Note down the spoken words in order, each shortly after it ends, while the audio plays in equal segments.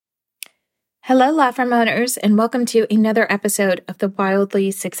Hello, law firm owners, and welcome to another episode of the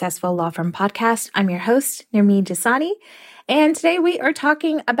Wildly Successful Law Firm Podcast. I'm your host, Nirmeen Jasani, and today we are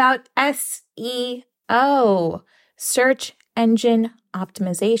talking about SEO, search engine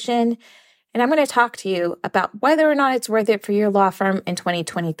optimization. And I'm going to talk to you about whether or not it's worth it for your law firm in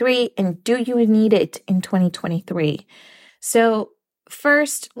 2023, and do you need it in 2023? So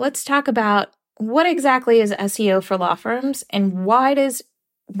first, let's talk about what exactly is SEO for law firms and why does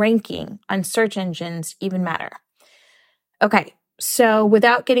ranking on search engines even matter? Okay, so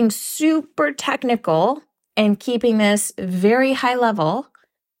without getting super technical and keeping this very high level,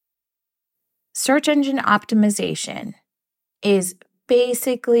 search engine optimization is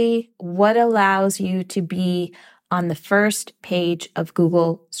basically what allows you to be on the first page of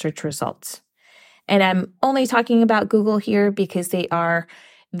Google search results. And I'm only talking about Google here because they are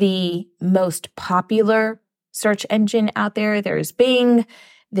the most popular search engine out there. There's Bing,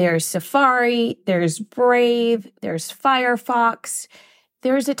 there's Safari, there's Brave, there's Firefox.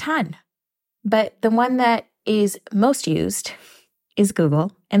 There's a ton. But the one that is most used is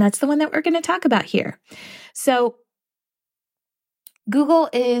Google, and that's the one that we're going to talk about here. So Google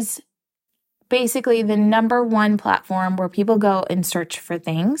is basically the number one platform where people go and search for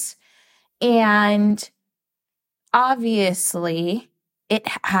things. And obviously, it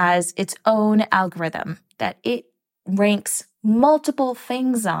has its own algorithm that it ranks multiple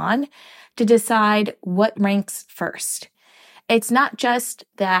things on to decide what ranks first. It's not just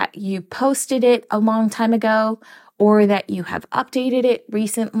that you posted it a long time ago or that you have updated it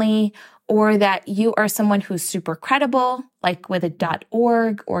recently or that you are someone who's super credible, like with a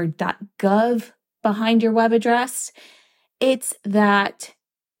 .org or .gov behind your web address. It's that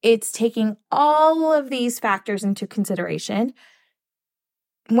it's taking all of these factors into consideration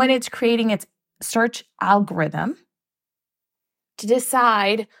when it's creating its search algorithm to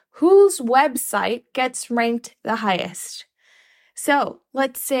decide whose website gets ranked the highest. So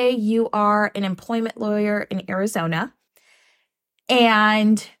let's say you are an employment lawyer in Arizona,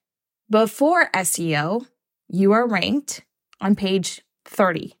 and before SEO, you are ranked on page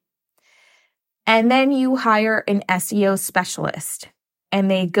 30. And then you hire an SEO specialist,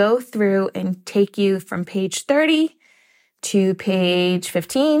 and they go through and take you from page 30 to page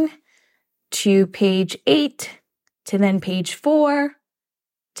 15 to page 8 to then page 4,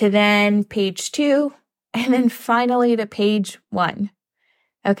 to then page 2, and then finally to page 1.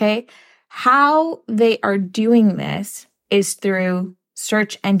 Okay? How they are doing this is through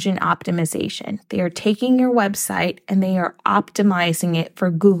search engine optimization. They are taking your website and they are optimizing it for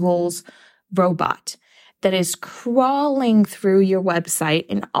Google's robot that is crawling through your website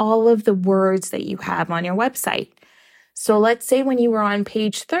and all of the words that you have on your website. So let's say when you were on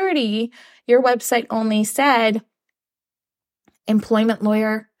page 30, your website only said employment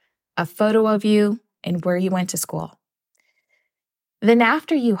lawyer, a photo of you, and where you went to school. Then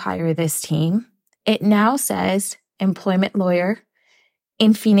after you hire this team, it now says employment lawyer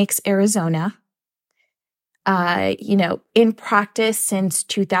in Phoenix, Arizona, in practice since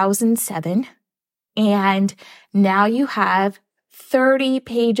 2007. And now you have 30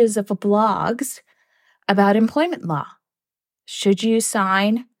 pages of blogs about employment law. Should you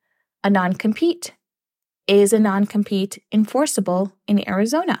sign a non-compete? Is a non-compete enforceable in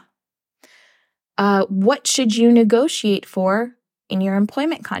Arizona? What should you negotiate for in your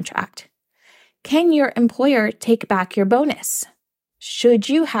employment contract? Can your employer take back your bonus? Should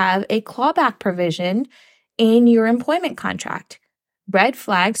you have a clawback provision in your employment contract? Red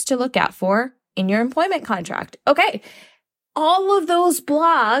flags to look out for in your employment contract. Okay, all of those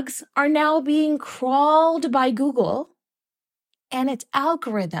blogs are now being crawled by Google, and its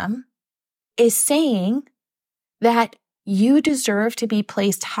algorithm is saying that you deserve to be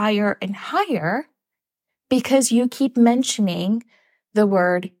placed higher and higher because you keep mentioning the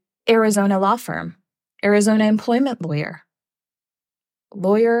word Arizona law firm, Arizona employment lawyer,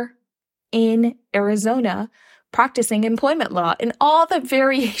 lawyer in Arizona practicing employment law, and all the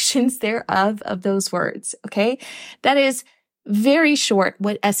variations thereof of those words, okay? That is very short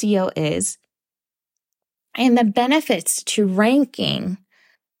what SEO is. And the benefits to ranking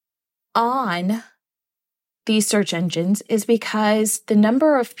on these search engines is because the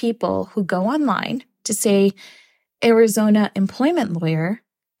number of people who go online to say Arizona employment lawyer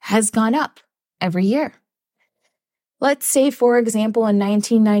has gone up every year. Let's say, for example, in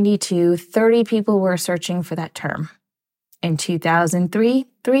 1992, 30 people were searching for that term. In 2003,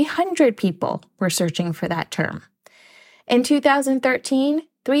 300 people were searching for that term. In 2013,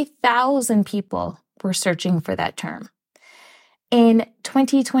 3,000 people were searching for that term. In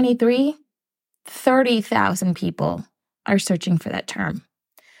 2023, 30,000 people are searching for that term.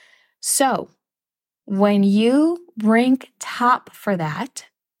 So When you rank top for that,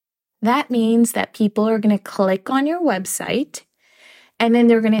 that means that people are going to click on your website and then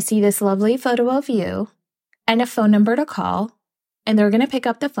they're going to see this lovely photo of you and a phone number to call, and they're going to pick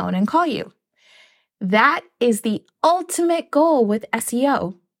up the phone and call you. That is the ultimate goal with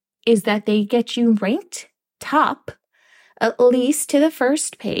SEO, is that they get you ranked top, at least to the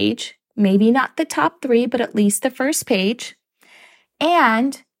first page, maybe not the top 3, but at least the first page,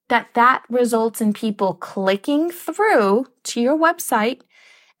 and that results in people clicking through to your website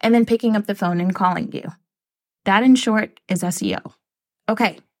and then picking up the phone and calling you. That, in short, is SEO.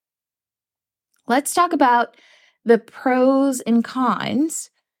 Okay, let's talk about the pros and cons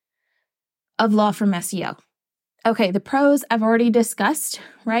of law firm SEO. Okay, the pros I've already discussed,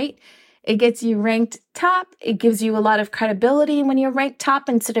 right? It gets you ranked top. It gives you a lot of credibility when you're ranked top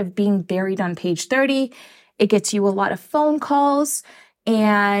instead of being buried on page 30. It gets you a lot of phone calls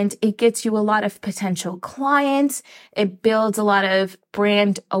and it gets you a lot of potential clients. It builds a lot of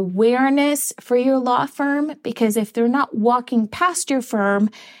brand awareness for your law firm, because if they're not walking past your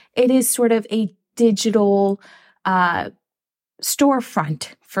firm, it is sort of a digital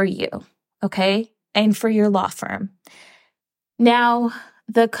storefront for you, okay? And for your law firm. Now,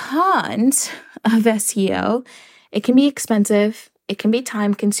 the cons of SEO, it can be expensive. It can be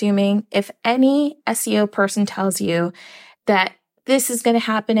time consuming. If any SEO person tells you that this is going to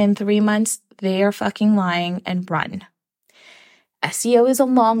happen in 3 months, they are fucking lying, and run. SEO is a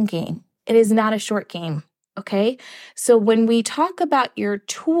long game. It is not a short game, okay? So when we talk about your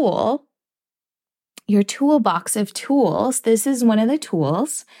toolbox of tools, this is one of the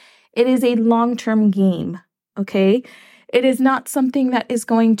tools. It is a long-term game, okay? It is not something that is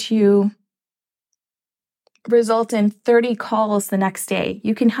going to result in 30 calls the next day.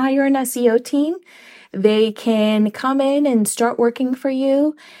 You can hire an SEO team. They can come in and start working for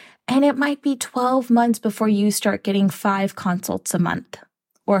you, and it might be 12 months before you start getting 5 consults a month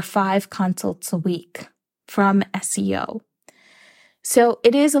or 5 consults a week from SEO. So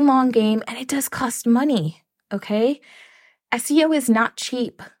it is a long game, and it does cost money, okay? SEO is not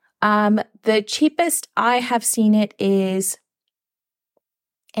cheap. The cheapest I have seen it is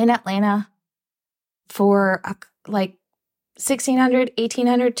in Atlanta for like $1,600,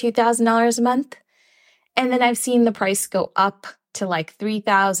 $1,800, $2,000 a month. And then I've seen the price go up to like $3,000,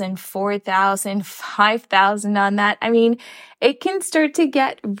 $4,000, $5,000 on that. I mean, it can start to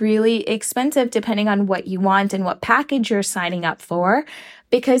get really expensive depending on what you want and what package you're signing up for,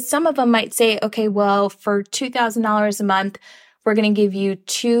 because some of them might say, okay, well, for $2,000 a month, we're going to give you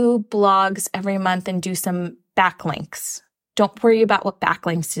 2 blogs every month and do some backlinks. Don't worry about what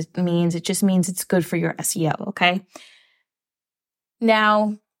backlinks means. It just means it's good for your SEO, okay?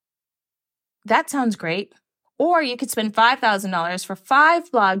 Now, that sounds great. Or you could spend $5,000 for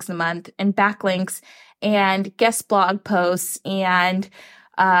 5 blogs a month and backlinks and guest blog posts and,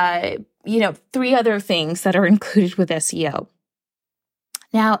 3 other things that are included with SEO.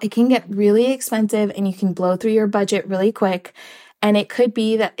 Now, it can get really expensive and you can blow through your budget really quick. And it could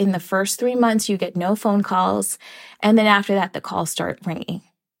be that in the first 3 months, you get no phone calls. And then after that, the calls start ringing.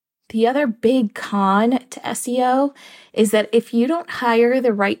 The other big con to SEO is that if you don't hire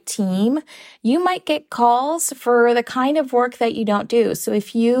the right team, you might get calls for the kind of work that you don't do. So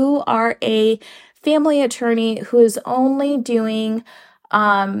if you are a family attorney who is only doing,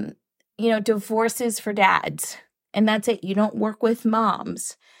 divorces for dads, and that's it, you don't work with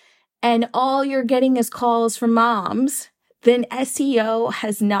moms, and all you're getting is calls from moms, then SEO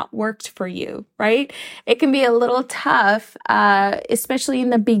has not worked for you, right? It can be a little tough, especially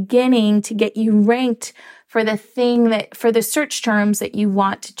in the beginning, to get you ranked for for the search terms that you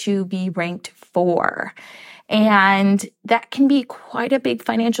want to be ranked for. And that can be quite a big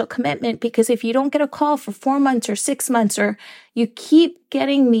financial commitment, because if you don't get a call for 4 months or 6 months, or you keep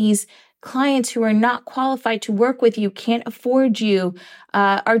getting these clients who are not qualified to work with you, can't afford you,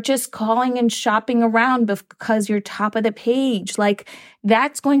 are just calling and shopping around because you're top of the page, like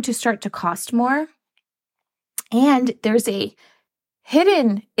that's going to start to cost more. And there's a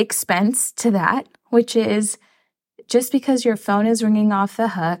hidden expense to that, which is just because your phone is ringing off the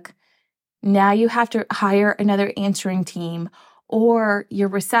hook, now you have to hire another answering team, or your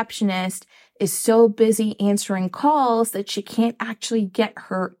receptionist is so busy answering calls that she can't actually get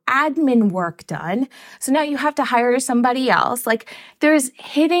her admin work done. So now you have to hire somebody else. Like, there's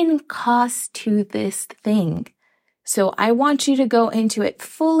hidden costs to this thing. So I want you to go into it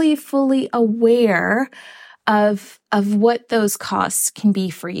fully aware of what those costs can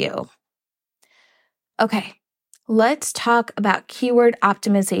be for you. Okay, let's talk about keyword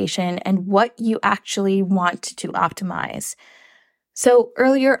optimization and what you actually want to optimize. So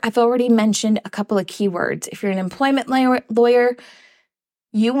earlier, I've already mentioned a couple of keywords. If you're an employment lawyer,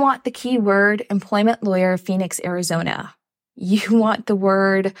 you want the keyword employment lawyer, Phoenix, Arizona. You want the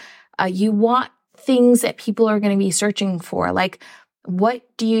word, you want things that people are going to be searching for. Like, what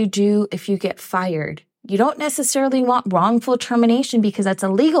do you do if you get fired? You don't necessarily want wrongful termination because that's a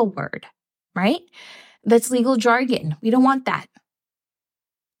legal word, right? That's legal jargon. We don't want that.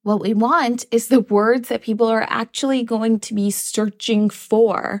 What we want is the words that people are actually going to be searching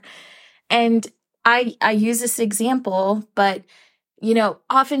for. And I use this example, but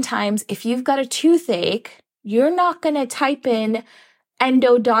oftentimes if you've got a toothache, you're not going to type in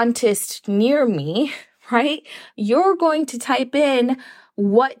endodontist near me, right? You're going to type in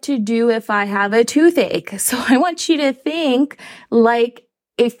what to do if I have a toothache. So I want you to think like,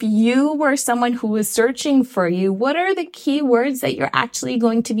 if you were someone who was searching for you, what are the keywords that you're actually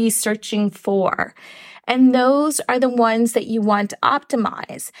going to be searching for? And those are the ones that you want to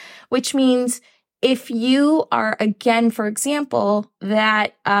optimize, which means if you are, again, for example,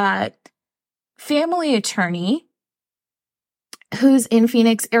 that family attorney who's in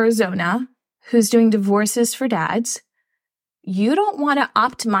Phoenix, Arizona, who's doing divorces for dads, you don't want to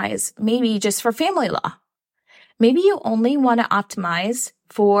optimize maybe just for family law. Maybe you only want to optimize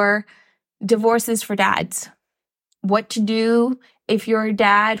for divorces for dads. What to do if you're a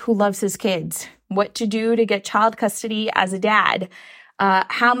dad who loves his kids. What to do to get child custody as a dad.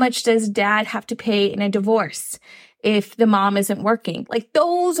 How much does dad have to pay in a divorce if the mom isn't working? Like,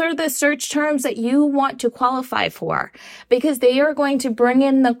 those are the search terms that you want to qualify for, because they are going to bring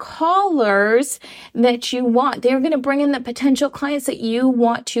in the callers that you want. They're going to bring in the potential clients that you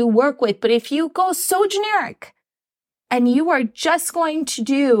want to work with. But if you go so generic and you are just going to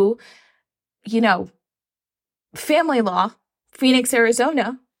do, family law, Phoenix,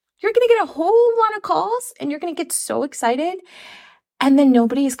 Arizona, you're going to get a whole lot of calls and you're going to get so excited. And then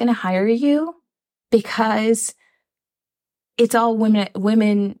nobody's going to hire you because it's all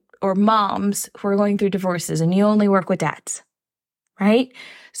women or moms who are going through divorces and you only work with dads, right?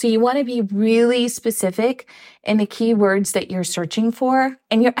 So you want to be really specific in the keywords that you're searching for.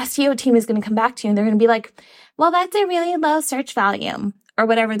 And your SEO team is going to come back to you and they're going to be like, well, that's a really low search volume, or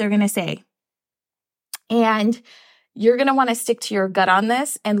whatever they're going to say. And you're going to want to stick to your gut on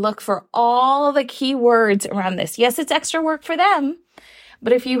this and look for all the keywords around this. Yes, it's extra work for them,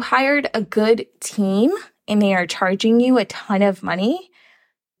 but if you hired a good team and they are charging you a ton of money,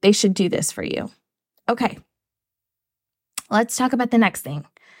 they should do this for you. Okay, let's talk about the next thing.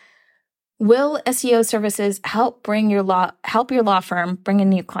 Will SEO services help your law firm bring in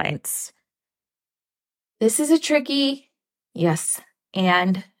new clients? This is a tricky yes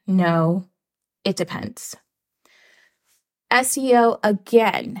and no. It depends. SEO,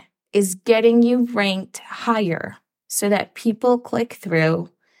 again, is getting you ranked higher so that people click through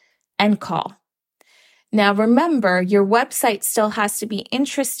and call. Now, remember, your website still has to be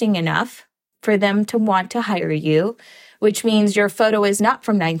interesting enough for them to want to hire you, which means your photo is not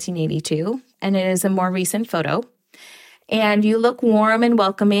from 1982 and it is a more recent photo. And you look warm and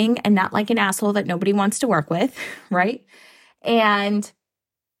welcoming and not like an asshole that nobody wants to work with, right? And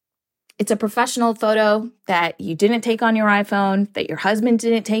it's a professional photo that you didn't take on your iPhone, that your husband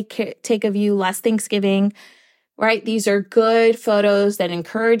didn't take of you last Thanksgiving, right? These are good photos that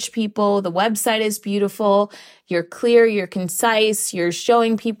encourage people. The website is beautiful. You're clear, you're concise, you're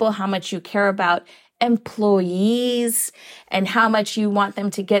showing people how much you care about employees and how much you want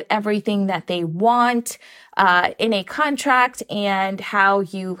them to get everything that they want in a contract, and how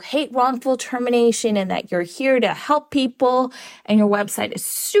you hate wrongful termination and that you're here to help people. And your website is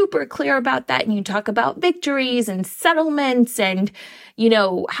super clear about that. And you talk about victories and settlements and,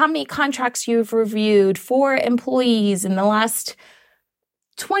 how many contracts you've reviewed for employees in the last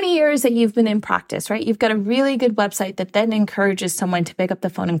 20 years that you've been in practice, right? You've got a really good website that then encourages someone to pick up the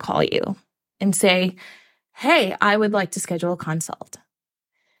phone and call you and say, hey, I would like to schedule a consult.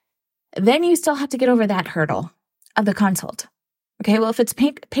 Then you still have to get over that hurdle of the consult. Okay, well, if it's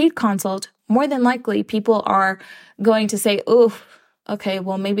paid consult, more than likely people are going to say, oh, okay,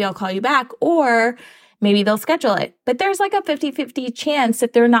 well, maybe I'll call you back, or maybe they'll schedule it. But there's like a 50-50 chance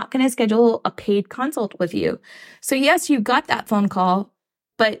that they're not going to schedule a paid consult with you. So yes, you got that phone call,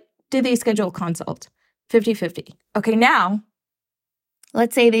 but did they schedule a consult? 50-50. Okay, now,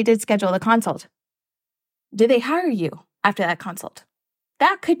 let's say they did schedule the consult. Did they hire you after that consult?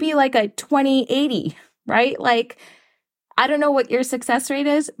 That could be like a 20-80, right? Like, I don't know what your success rate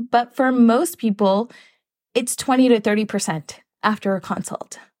is, but for most people, it's 20 to 30% after a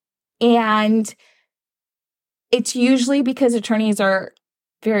consult. And it's usually because attorneys are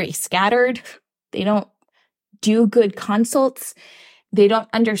very scattered. They don't do good consults. They don't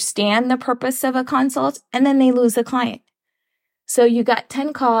understand the purpose of a consult, and then they lose the client. So you got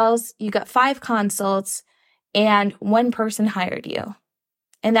 10 calls, you got 5 consults, and one person hired you.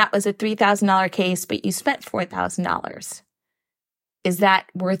 And that was a $3,000 case, but you spent $4,000. Is that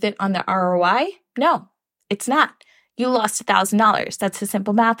worth it on the ROI? No, it's not. You lost $1,000. That's the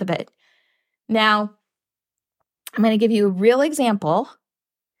simple math of it. Now, I'm going to give you a real example,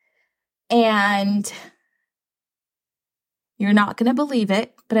 and you're not going to believe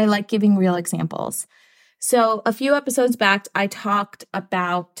it, but I like giving real examples. So a few episodes back, I talked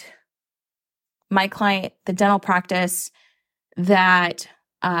about my client, the dental practice that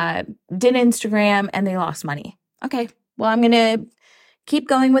did Instagram and they lost money. Okay, well, I'm going to keep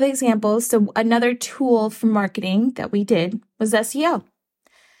going with examples. So another tool for marketing that we did was SEO.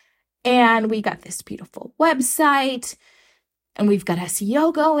 And we got this beautiful website and we've got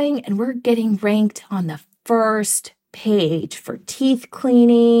SEO going and we're getting ranked on the first page for teeth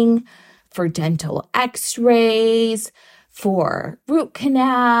cleaning, for dental x-rays, for root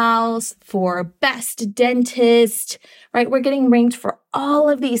canals, for best dentist, right? We're getting ranked for all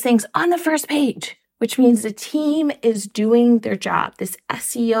of these things on the first page, which means the team is doing their job. This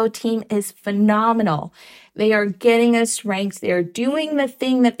SEO team is phenomenal. They are getting us ranked. They're doing the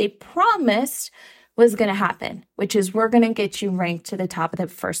thing that they promised was going to happen, which is we're going to get you ranked to the top of the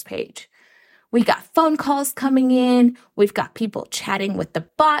first page. We got phone calls coming in. We've got people chatting with the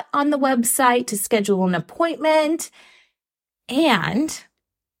bot on the website to schedule an appointment. And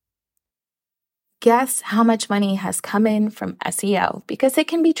guess how much money has come in from SEO? Because it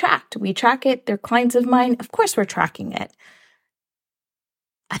can be tracked. We track it. They're clients of mine. Of course, we're tracking it.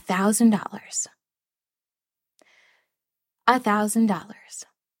 $1,000. $1,000.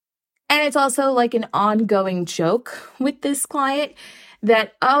 And it's also like an ongoing joke with this client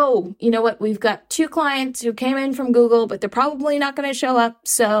that, oh, you know what? We've got 2 clients who came in from Google, but they're probably not going to show up.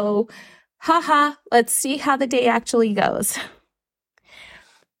 So, let's see how the day actually goes.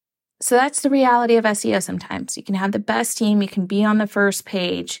 So that's the reality of SEO sometimes. You can have the best team, you can be on the first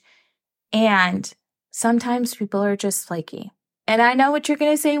page, and sometimes people are just flaky. And I know what you're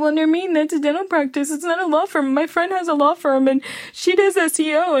going to say, well, Nermeen, that's a dental practice. It's not a law firm. My friend has a law firm and she does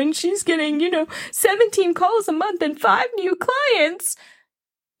SEO and she's getting, 17 calls a month and 5 new clients.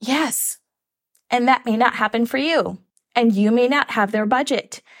 Yes. And that may not happen for you. And you may not have their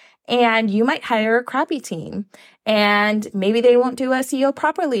budget. And you might hire a crappy team and maybe they won't do SEO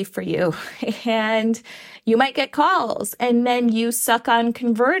properly for you. And you might get calls and then you suck on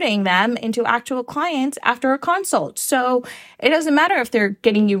converting them into actual clients after a consult. So it doesn't matter if they're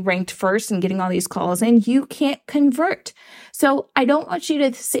getting you ranked first and getting all these calls in, you can't convert. So I don't want you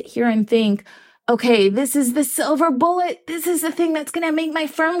to sit here and think, okay, this is the silver bullet. This is the thing that's going to make my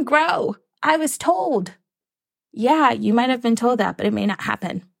firm grow. I was told. Yeah, you might have been told that, but it may not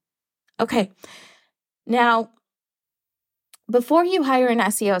happen. Okay. Now, before you hire an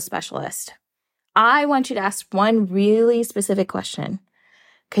SEO specialist, I want you to ask one really specific question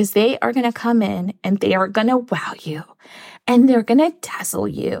because they are going to come in and they are going to wow you and they're going to dazzle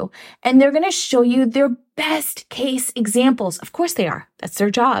you and they're going to show you their best case examples. Of course they are. That's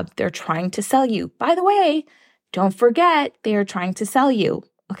their job. They're trying to sell you. By the way, don't forget they are trying to sell you.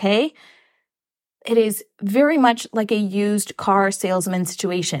 Okay. It is very much like a used car salesman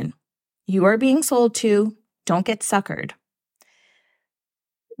situation. You are being sold to, don't get suckered.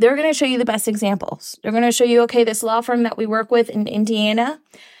 They're going to show you the best examples. They're going to show you, okay, this law firm that we work with in Indiana,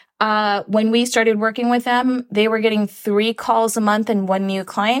 when we started working with them, they were getting 3 calls a month and 1 new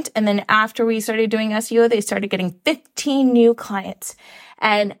client. And then after we started doing SEO, they started getting 15 new clients.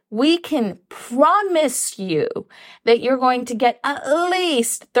 And we can promise you that you're going to get at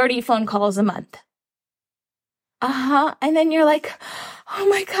least 30 phone calls a month. And then you're like, oh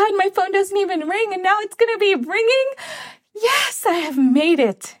my God, my phone doesn't even ring and now it's going to be ringing. Yes, I have made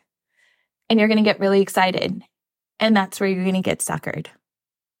it. And you're going to get really excited. And that's where you're going to get suckered.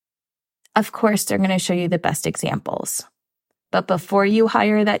 Of course, they're going to show you the best examples. But before you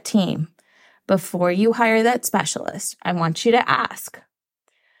hire that team, before you hire that specialist, I want you to ask,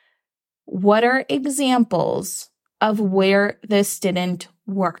 what are examples of where this didn't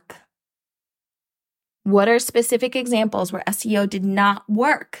work? What are specific examples where SEO did not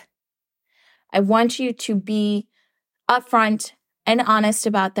work? I want you to be upfront and honest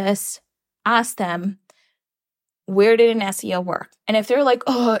about this. Ask them, where did an SEO work? And if they're like,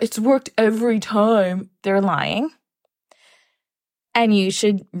 oh, it's worked every time, they're lying. And you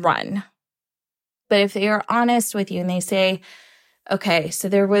should run. But if they are honest with you and they say, okay, so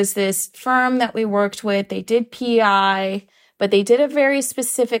there was this firm that we worked with, they did PI, but they did a very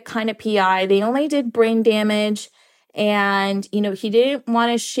specific kind of PI. They only did brain damage, and, he didn't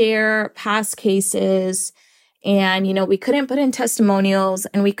want to share past cases, and, we couldn't put in testimonials,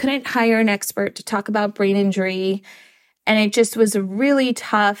 and we couldn't hire an expert to talk about brain injury. And it just was a really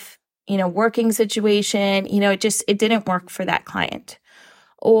tough, working situation. It didn't work for that client.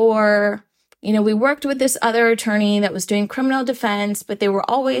 Or, we worked with this other attorney that was doing criminal defense, but they were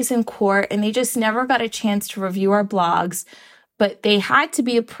always in court and they just never got a chance to review our blogs. But they had to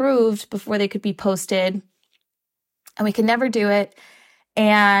be approved before they could be posted. And we could never do it.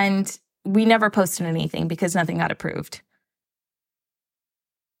 And we never posted anything because nothing got approved.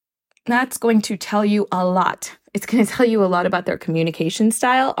 That's going to tell you a lot. It's going to tell you a lot about their communication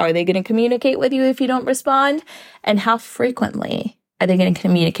style. Are they going to communicate with you if you don't respond? And how frequently are they going to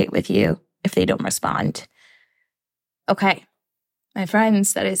communicate with you if they don't respond? Okay, my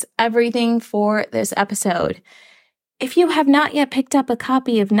friends, that is everything for this episode. If you have not yet picked up a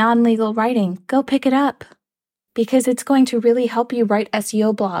copy of Non-Legal Writing, go pick it up because it's going to really help you write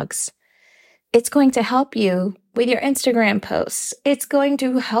SEO blogs. It's going to help you with your Instagram posts. It's going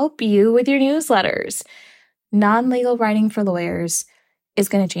to help you with your newsletters. Non-legal writing for lawyers is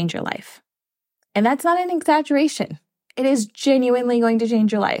going to change your life. And that's not an exaggeration. It is genuinely going to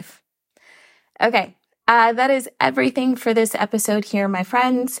change your life. Okay, that is everything for this episode here, my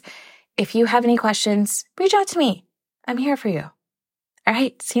friends. If you have any questions, reach out to me. I'm here for you. All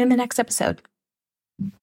right, see you in the next episode.